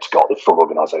yet got the full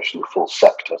organisation, the full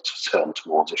sector to turn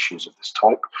towards issues of this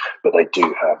type, but they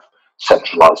do have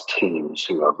centralised teams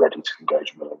who are ready to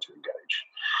engage and willing to engage.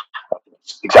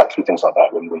 It's exactly things like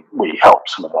that when we help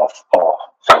some of our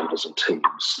founders and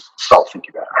teams start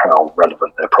thinking about how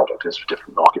relevant their product is for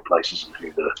different marketplaces and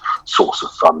who the source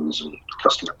of funds and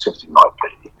customer activity might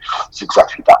be. It's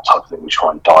exactly that type of thing we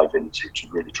try and dive into to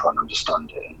really try and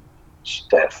understand it and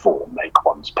therefore make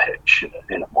one's pitch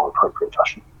in a more appropriate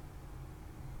fashion.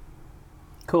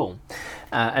 Cool.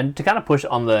 And to kind of push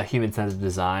on the human-centered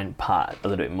design part a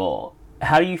little bit more,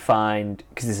 how do you find,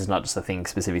 because this is not just a thing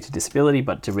specific to disability,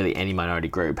 but to really any minority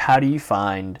group, how do you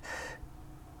find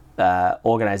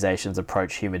organizations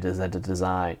approach human-centered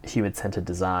design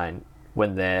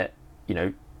when they're,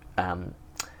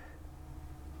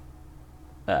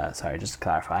 sorry, just to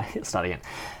clarify, start again.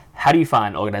 How do you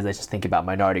find organizations think about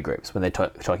minority groups when they're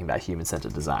talking about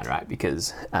human-centered design, right?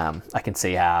 Because I can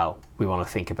see how we want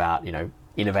to think about,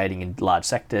 innovating in large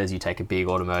sectors. You take a big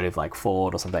automotive like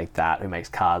Ford or something like that who makes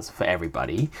cars for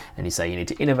everybody, and you say you need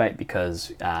to innovate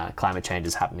because climate change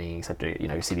is happening,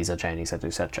 etc. Cities are changing, etc.,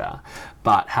 etc.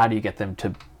 But how do you get them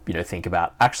to think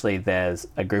about, actually there's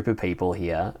a group of people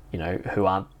here who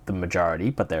aren't the majority,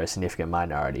 but they're a significant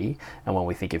minority, and when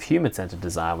we think of human-centered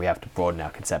design, we have to broaden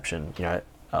our conception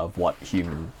of what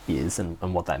human is and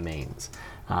what that means,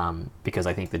 because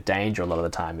I think the danger a lot of the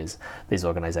time is these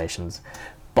organizations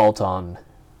bolt on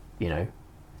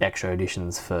extra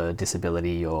additions for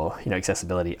disability or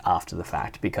accessibility after the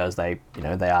fact, because they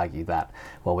argue that,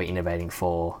 well, we're innovating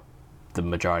for the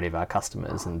majority of our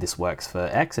customers and this works for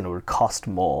X and it would cost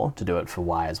more to do it for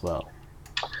Y as well.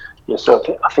 Yeah, so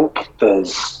I think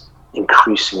there's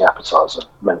increasing appetite, as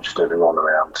I mentioned earlier on,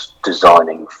 around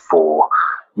designing for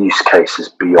use cases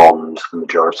beyond the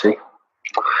majority.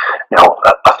 Now,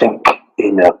 I think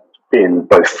in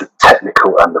both the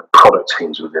technical and the product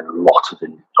teams within a lot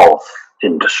of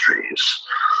industries,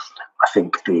 I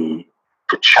think the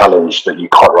challenge that you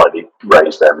quite rightly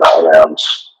raised there, Matt, around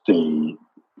the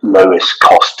lowest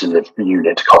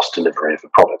unit cost delivery of a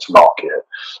product to market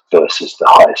versus the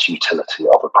highest utility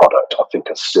of a product, I think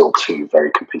are still two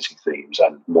very competing themes,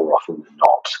 and more often than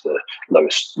not, the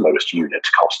lowest unit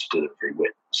cost delivery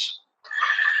wins.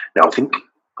 Now, I think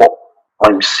what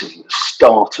I'm seeing the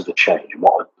start of a change, and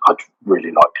what I'd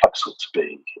really like Plexel to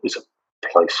be, is a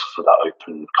place for that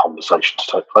open conversation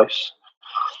to take place.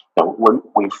 Now,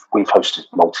 we've hosted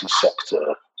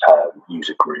multi-sector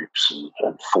user groups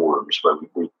and forums where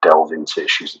we delve into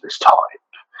issues of this type.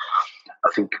 I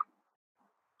think,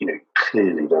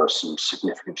 clearly there are some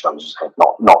significant challenges ahead,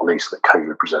 not least that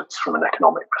COVID presents from an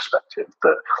economic perspective,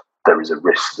 that there is a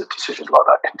risk that decisions like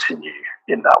that continue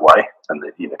in that way, and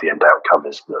that the end outcome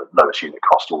is the lowest unit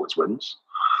cost always wins.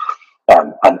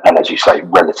 And as you say,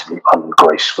 relatively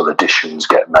ungraceful additions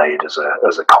get made as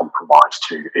a compromise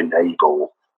to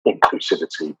enable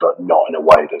inclusivity, but not in a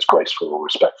way that's graceful or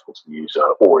respectful to the user,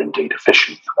 or indeed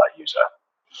efficient for that user.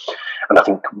 And I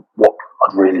think what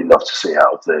I'd really love to see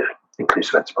out of the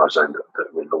Inclusive Enterprise Zone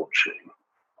that we're launching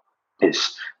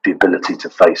is the ability to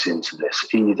face into this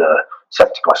either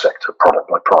sector by sector, product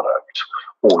by product,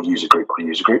 or user group by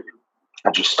user group,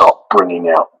 and just start bringing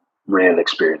out real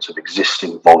experience of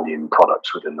existing volume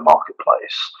products within the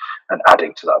marketplace and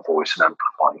adding to that voice and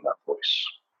amplifying that voice.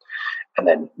 And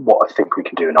then what I think we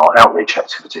can do in our outreach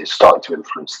activity is starting to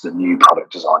influence the new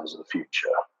product designers of the future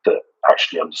that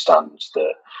actually understands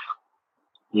that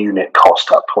unit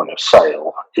cost at point of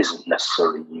sale isn't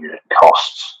necessarily unit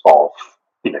cost of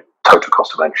total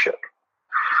cost of ownership.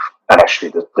 And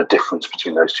actually the difference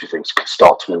between those two things can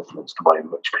start to influence the way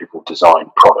in which people design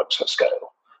products at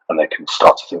scale, and they can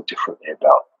start to think differently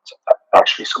about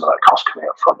actually some of that cost coming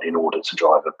up front in order to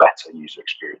drive a better user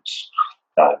experience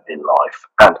in life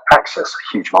and access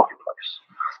a huge marketplace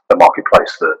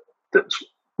that's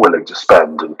willing to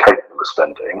spend and capable of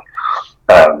spending,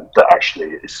 that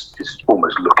actually is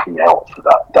almost looking out for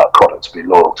that product to be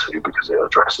loyal to because it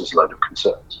addresses a load of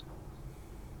concerns.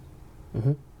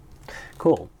 Mm-hmm.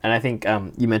 Cool. And I think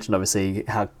you mentioned obviously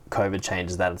how COVID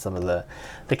changes that and some of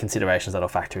the considerations that'll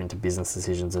factor into business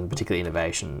decisions and particularly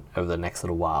innovation over the next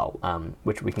little while,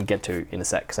 which we can get to in a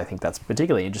sec, because I think that's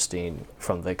particularly interesting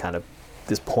from the kind of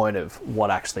this point of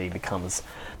what actually becomes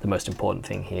the most important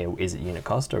thing here. Is it unit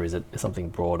cost, or is it something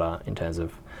broader in terms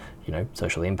of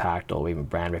social impact or even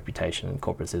brand reputation and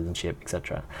corporate citizenship,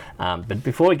 etc. But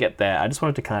before we get there, I just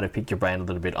wanted to kind of pick your brain a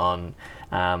little bit on,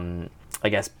 I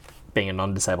guess, being a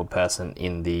non-disabled person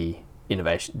in the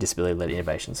innovation, disability-led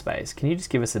innovation space. Can you just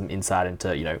give us some insight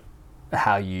into,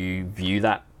 how you view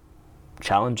that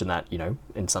challenge and that,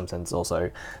 in some sense also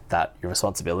that your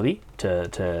responsibility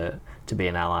to be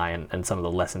an ally and some of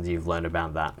the lessons you've learned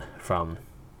about that from,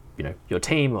 your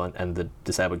team and the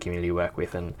disabled community you work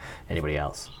with and anybody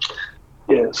else?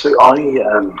 Yeah, so I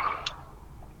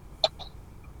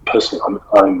personally,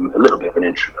 I'm a little bit of an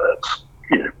introvert,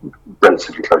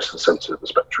 relatively close to the centre of the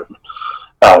spectrum,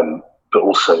 but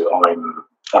also I'm.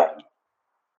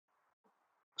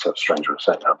 Sounds strange what I'm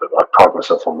saying now, but I pride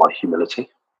myself on my humility,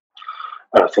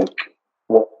 and I think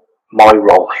what my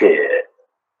role here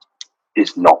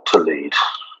is not to lead.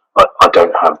 I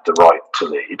don't have the right to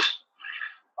lead.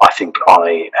 I think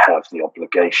I have the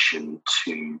obligation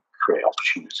to create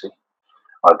opportunity.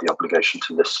 I have the obligation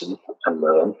to listen and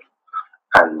learn,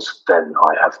 and then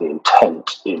I have the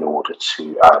intent in order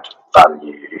to add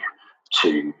value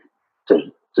to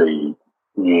the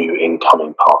new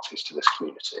incoming parties to this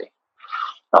community.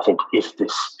 I think if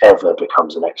this ever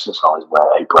becomes an exercise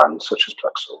where a brand such as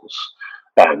Plexels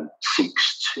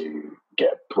seeks to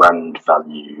get brand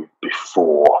value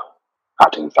before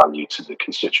adding value to the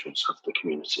constituents of the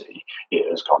community,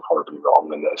 it has gone horribly wrong,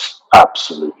 and that's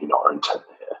absolutely not our intent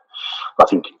here. I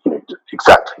think,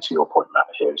 exactly to your point, Matt,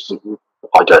 here is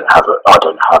I don't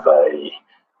have a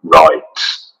right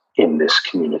in this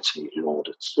community in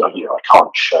order to, I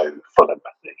can't show full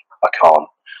empathy.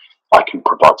 I can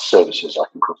provide services, I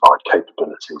can provide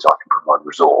capabilities, I can provide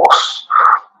resource,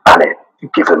 and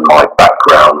given my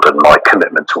background and my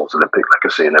commitment towards Olympic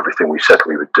legacy and everything we said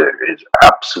we would do, is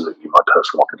absolutely my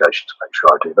personal obligation to make sure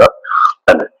I do that.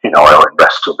 And I won't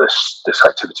rest till this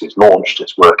activity is launched,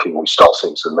 it's working, we start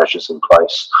seeing some measures in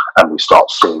place, and we start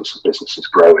seeing some businesses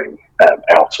growing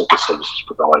out of the services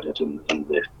provided in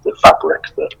the fabric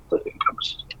that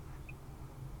encompasses.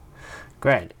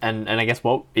 Great. And I guess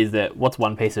what's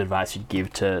one piece of advice you'd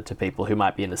give to people who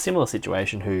might be in a similar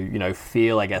situation who,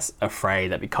 feel, I guess,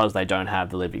 afraid that because they don't have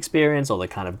the lived experience or the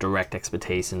kind of direct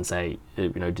expertise in, say,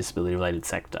 disability related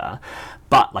sector,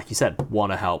 but like you said,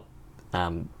 want to help,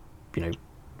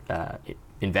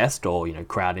 invest or,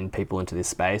 crowd in people into this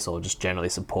space or just generally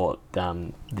support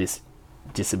this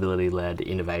disability-led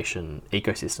innovation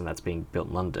ecosystem that's being built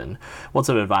in London. What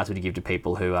sort of advice would you give to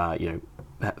people who are,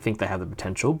 think they have the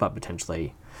potential but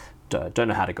potentially don't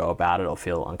know how to go about it or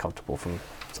feel uncomfortable from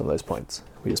some of those points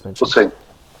we just mentioned? So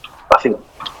I think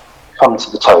come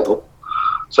to the table,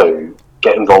 so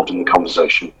get involved in the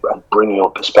conversation and bring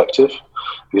your perspective,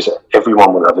 because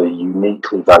everyone will have a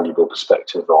uniquely valuable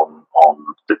perspective on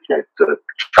the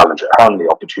challenge at hand, the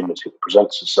opportunity that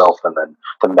presents itself, and then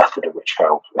the method in which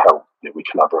how we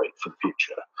collaborate for the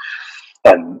future.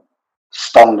 And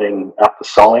standing at the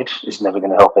side is never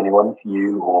going to help anyone,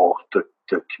 you or the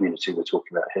community we're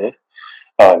talking about here.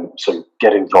 So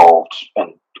get involved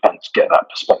and get that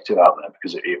perspective out there,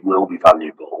 because it will be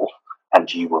valuable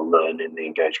and you will learn in the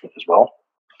engagement as well.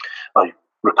 I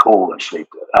recall actually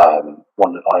I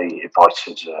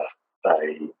invited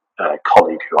a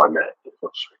colleague who I met,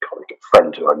 a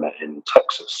friend who I met in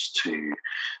Texas to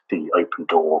the Open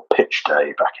Door pitch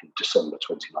day back in December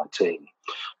 2019,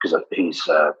 because he's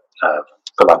a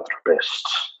philanthropist.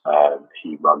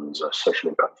 He runs a social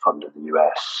impact fund in the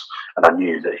US, and I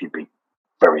knew that he'd be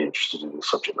very interested in the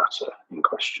subject matter in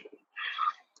question.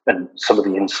 And some of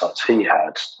the insights he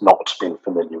had, not being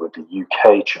familiar with the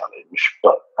UK challenge,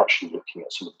 but actually looking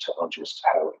at some of the technology as to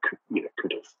how it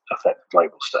could affect the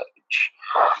global stage,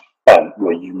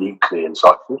 were uniquely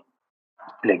insightful.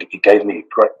 And it gave me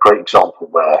a great example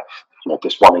where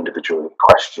this one individual in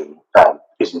question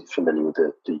isn't familiar with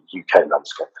the UK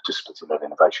landscape for disability-led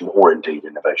innovation or indeed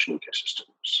innovation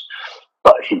ecosystems.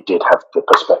 But he did have the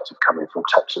perspective coming from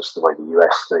Texas, the way the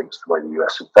US thinks, the way the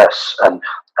US invests, and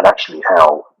actually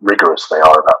how rigorous they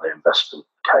are about their investment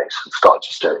case, and started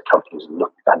to stare at companies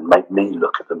and make me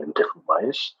look at them in different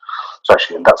ways. So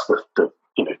actually, and that's the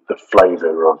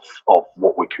flavour of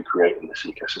what we could create in this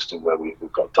ecosystem, where we've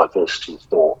got diversity of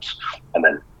thought, and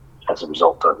then as a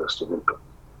result, diversity of input.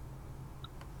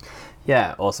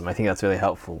 Yeah, awesome. I think that's really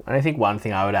helpful. And I think one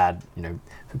thing I would add,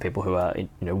 for people who are,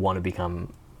 want to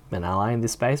become an ally in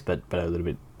this space, but are a little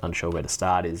bit unsure where to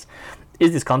start, is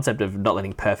this concept of not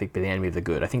letting perfect be the enemy of the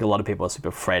good. I think a lot of people are super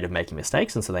afraid of making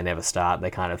mistakes, and so they never start.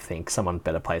 They kind of think someone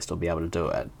better placed will be able to do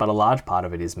it. But a large part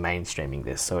of it is mainstreaming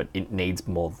this, so it needs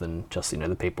more than just,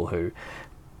 the people who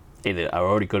either are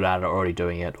already good at it or already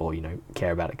doing it, or,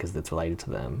 care about it because it's related to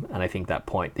them. And I think that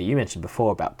point that you mentioned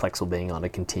before about Plexel being on a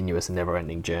continuous and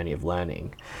never-ending journey of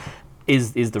learning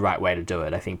is the right way to do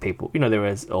it. I think people, there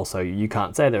is also, you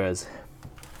can't say there is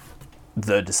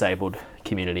the disabled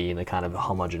community in a kind of a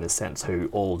homogenous sense who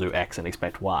all do X and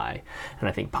expect Y. And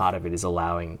I think part of it is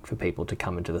allowing for people to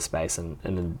come into the space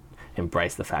and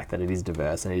embrace the fact that it is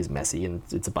diverse and it is messy and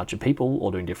it's a bunch of people all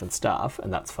doing different stuff,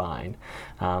 and that's fine.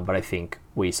 But I think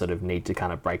we sort of need to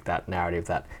kind of break that narrative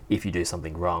that if you do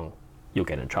something wrong, you'll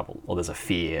get in trouble, or there's a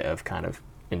fear of kind of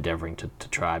endeavouring to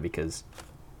try, because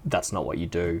that's not what you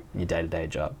do in your day-to-day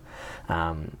job.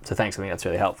 So thanks, I think that's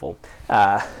really helpful.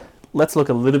 Let's look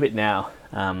a little bit now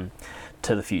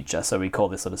to the future. So we call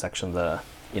this sort of section the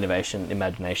innovation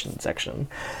imagination section.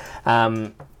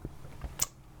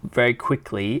 Very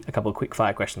quickly, a couple of quick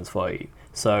fire questions for you.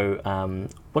 So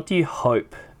what do you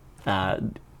hope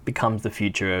becomes the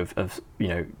future of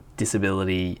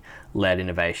disability-led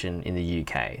innovation in the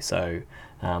UK? So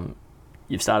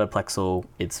you've started Plexel,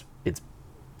 it's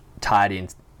tied in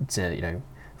to,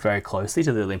 very closely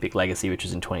to the Olympic legacy, which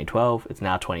was in 2012. It's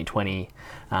now 2020.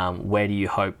 Where do you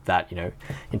hope that,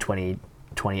 in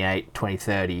 2028,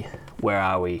 2030, where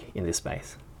are we in this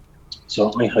space?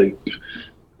 So I hope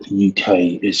the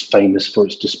UK is famous for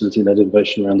its disability-led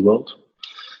innovation around the world.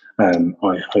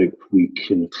 I hope we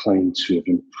can claim to have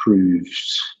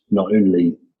improved not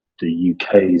only the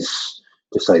UK's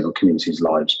disabled community's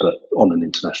lives, but on an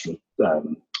international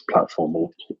platform, or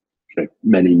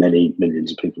many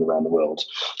millions of people around the world,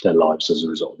 their lives as a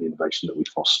result of the innovation that we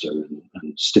foster and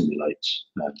stimulate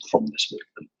from this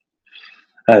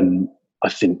movement. I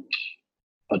think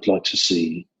I'd like to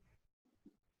see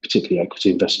particularly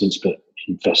equity investments, but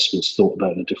investments thought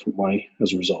about in a different way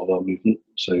as a result of our movement.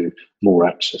 So more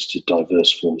access to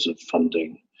diverse forms of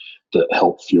funding that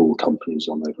help fuel companies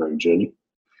on their growing journey.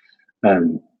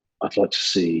 I'd like to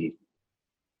see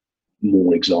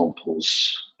more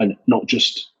examples, and not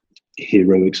just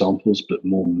hero examples, but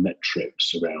more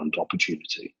metrics around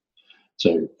opportunity.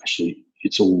 So actually,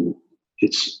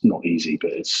 it's not easy,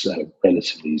 but it's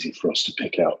relatively easy for us to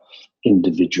pick out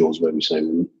individuals where we say,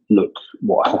 look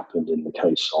what happened in the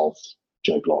case of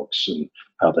Joe Bloggs and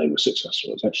how they were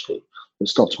successful. It's actually,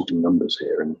 let's start talking numbers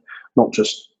here, and not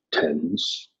just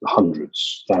tens,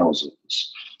 hundreds,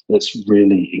 thousands. Let's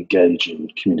really engage in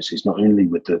communities, not only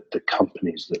with the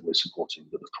companies that we're supporting,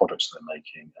 but the products they're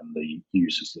making and the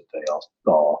users that they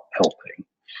are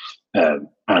helping,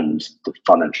 and the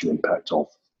financial impact of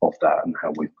that and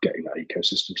how we're getting that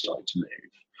ecosystem starting to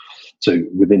move. So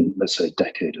within, let's say, a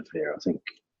decade of here, I think,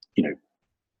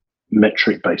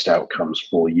 metric-based outcomes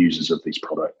for users of these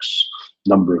products,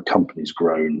 number of companies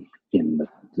grown in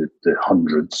the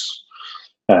hundreds,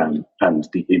 and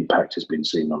the impact has been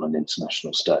seen on an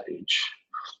international stage.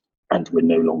 And we're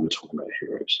no longer talking about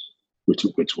heroes. We're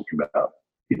talking about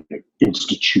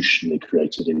institutionally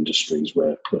created industries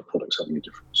where products are having a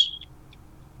difference.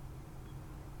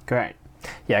 Great.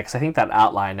 Yeah, because I think that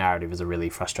outlier narrative is a really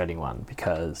frustrating one,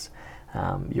 because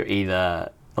you're either,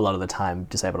 a lot of the time,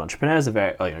 disabled entrepreneurs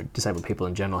are disabled people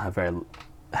in general have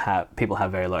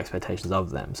very low expectations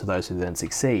of them. So those who then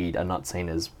succeed are not seen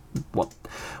as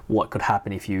what could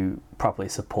happen if you properly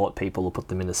support people or put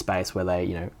them in a space where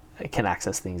they can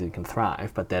access things and can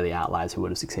thrive. But they're the outliers who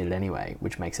would have succeeded anyway,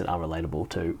 which makes it unrelatable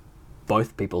to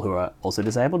both people who are also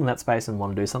disabled in that space and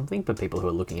want to do something, but people who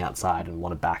are looking outside and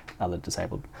want to back other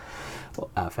disabled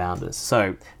founders.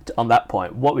 So on that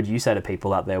point, what would you say to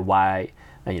people out there? Why,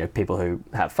 people who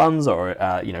have funds or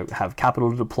have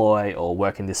capital to deploy or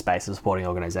work in this space of supporting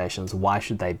organizations, why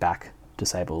should they back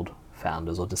disabled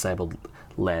founders or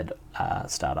disabled-led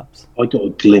startups? I got a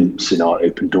glimpse in our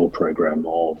Open Door program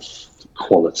of the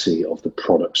quality of the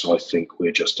products I think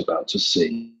we're just about to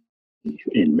see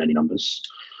in many numbers.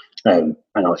 And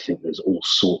I think there's all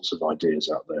sorts of ideas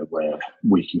out there where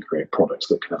we can create products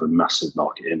that can have a massive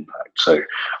market impact. So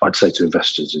I'd say to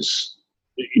investors is,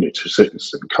 to a certain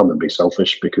extent, come and be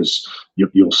selfish, because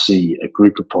you'll see a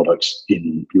group of products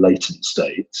in latent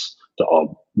states that are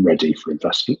ready for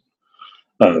investment.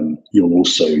 You'll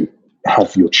also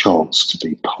have your chance to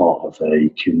be part of a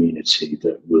community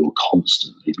that will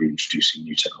constantly be introducing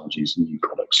new technologies and new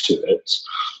products to it.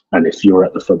 And if you're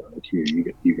at the front of the queue, you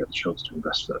get the chance to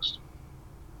invest first.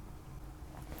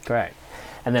 Great.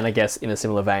 And then I guess in a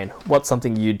similar vein, what's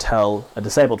something you'd tell a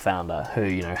disabled founder who,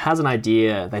 has an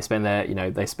idea, they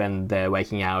spend their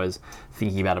waking hours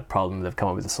thinking about a problem, they've come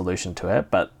up with a solution to it,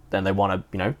 but then they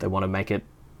want to make it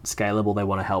scalable, they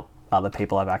want to help other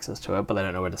people have access to it, but they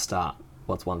don't know where to start.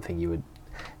 What's one thing you would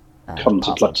come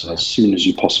to Plexel as soon as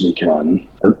you possibly can?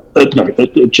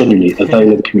 Genuinely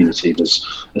avail of the community.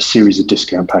 There's a series of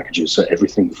discount packages, so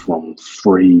everything from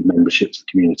free membership to the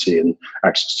community and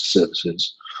access to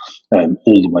services,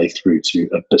 all the way through to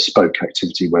a bespoke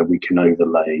activity where we can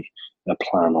overlay a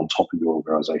plan on top of your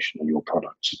organisation and your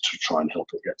product to try and help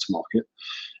it get to market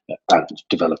and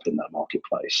develop in that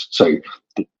marketplace. So,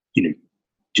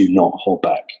 do not hold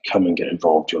back. Come and get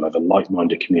involved. You'll have a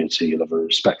like-minded community, you'll have a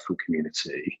respectful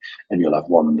community, and you'll have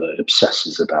one that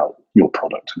obsesses about your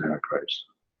product and how it grows.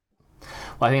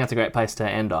 Well, I think that's a great place to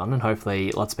end on, and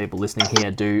hopefully lots of people listening here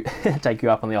do take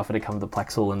you up on the offer to come to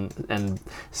Plexel, and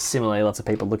similarly lots of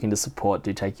people looking to support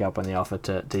do take you up on the offer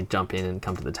to jump in and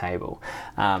come to the table.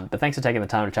 But thanks for taking the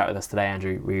time to chat with us today,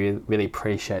 Andrew. We really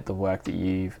appreciate the work that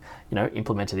you've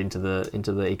implemented into the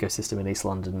ecosystem in East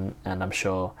London, and I'm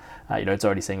sure it's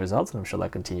already seeing results, and I'm sure they'll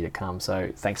continue to come.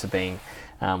 So thanks for being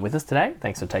with us today.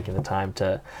 Thanks for taking the time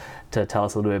to tell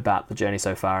us a little bit about the journey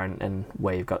so far and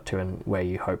where you've got to and where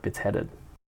you hope it's headed.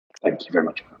 Thank you very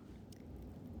much.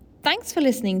 Thanks for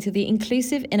listening to the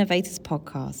Inclusive Innovators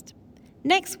podcast.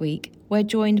 Next week, we're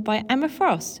joined by Emma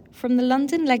Frost from the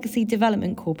London Legacy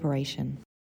Development Corporation.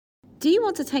 Do you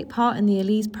want to take part in the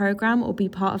Elise programme or be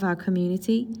part of our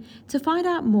community? To find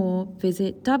out more,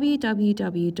 visit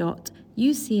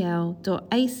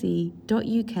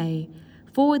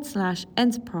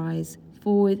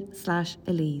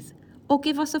www.ucl.ac.uk/enterprise/Elise or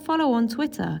give us a follow on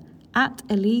Twitter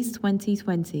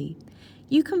 @Elise2020.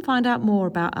 You can find out more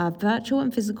about our virtual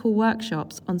and physical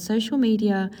workshops on social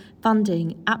media,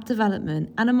 funding, app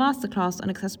development, and a masterclass on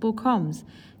accessible comms.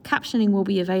 Captioning will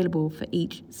be available for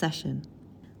each session.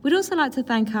 We'd also like to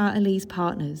thank our Elise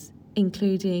partners,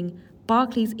 including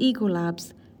Barclays Eagle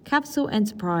Labs, Capital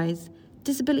Enterprise,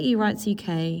 Disability Rights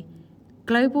UK,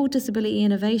 Global Disability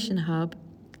Innovation Hub,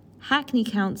 Hackney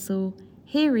Council,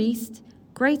 Here East,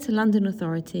 Greater London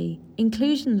Authority,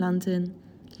 Inclusion London,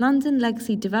 London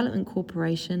Legacy Development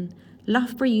Corporation,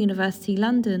 Loughborough University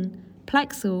London,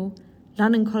 Plexel,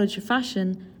 London College of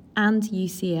Fashion, and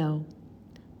UCL.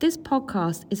 This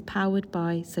podcast is powered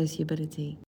by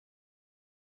Sociability.